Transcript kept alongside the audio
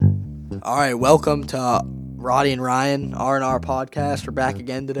All right, welcome to Roddy and Ryan R&R podcast. We're back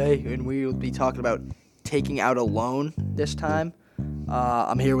again today, and we will be talking about taking out a loan this time.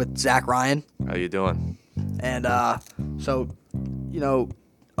 I'm here with Zack Ryan, How you doing? and so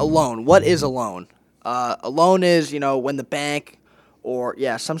a loan. What is a loan? A loan is when the bank or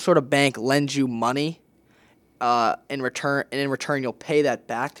some sort of bank lends you money in return, and in return you'll pay that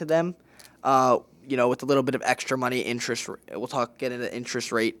back to them. With a little bit of extra money, interest. We'll get into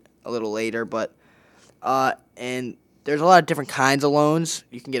interest rate a little later, but and there's a lot of different kinds of loans.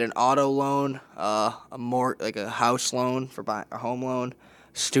 You can get an auto loan, like a house loan for buying a home loan,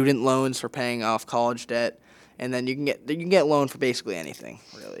 student loans for paying off college debt, and then you can get loan for basically anything,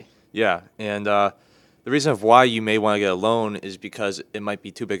 really. Yeah, and the reason of why you may want to get a loan is because it might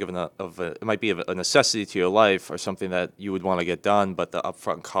be too big it might be a necessity to your life or something that you would want to get done, but the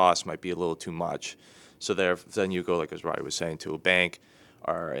upfront cost might be a little too much. So then you go, like as Roddy was saying, to a bank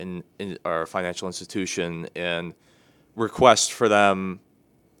or or a financial institution and request for them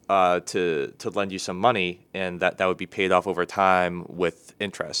to lend you some money, and that would be paid off over time with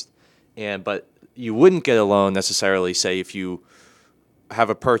interest. But you wouldn't get a loan necessarily, say, if you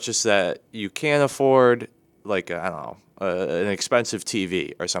have a purchase that you can't afford, like I don't know, an expensive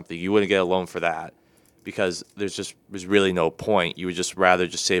TV or something. You wouldn't get a loan for that because there's really no point. You would just rather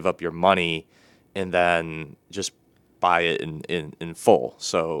just save up your money and then just buy it in full.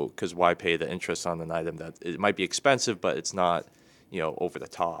 So, because why pay the interest on an item that it might be expensive, but it's not, over the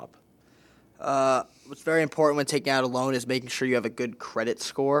top. What's very important when taking out a loan is making sure you have a good credit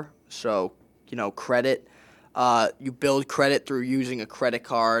score. So, credit. You build credit through using a credit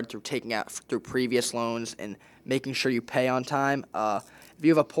card, through previous loans, and making sure you pay on time. If you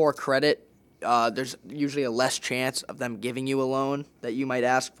have a poor credit, there's usually a less chance of them giving you a loan that you might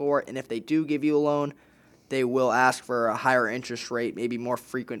ask for. And if they do give you a loan, they will ask for a higher interest rate, maybe more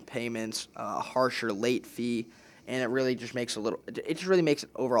frequent payments, a harsher late fee, and it really just makes it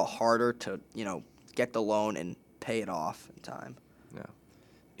overall harder to get the loan and pay it off in time. Yeah.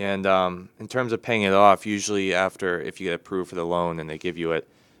 And in terms of paying it off, usually if you get approved for the loan and they give you it,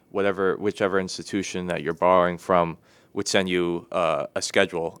 whichever institution that you're borrowing from would send you a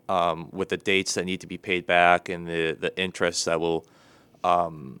schedule with the dates that need to be paid back and the interest that will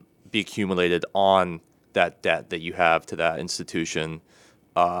be accumulated on that debt that you have to that institution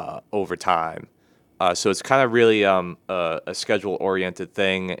over time. So it's kind of really a schedule-oriented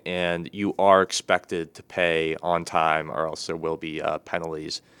thing, and you are expected to pay on time, or else there will be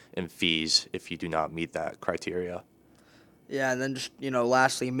penalties and fees if you do not meet that criteria. Yeah, and then just,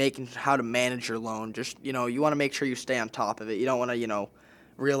 lastly, making how to manage your loan. Just, you want to make sure you stay on top of it. You don't want to,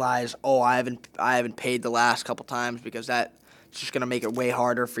 realize, oh, I haven't paid the last couple times, because that's just going to make it way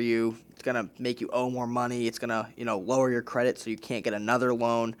harder for you. It's going to make you owe more money. It's going to, lower your credit so you can't get another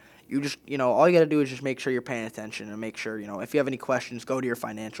loan. You just, all you got to do is just make sure you're paying attention and make sure, if you have any questions, go to your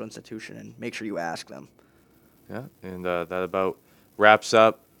financial institution and make sure you ask them. Yeah, and that about wraps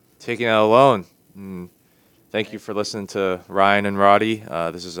up taking out a loan. Thank you for listening to Ryan and Roddy.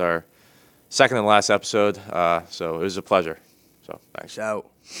 This is our second and last episode, so it was a pleasure. So thanks. Peace out.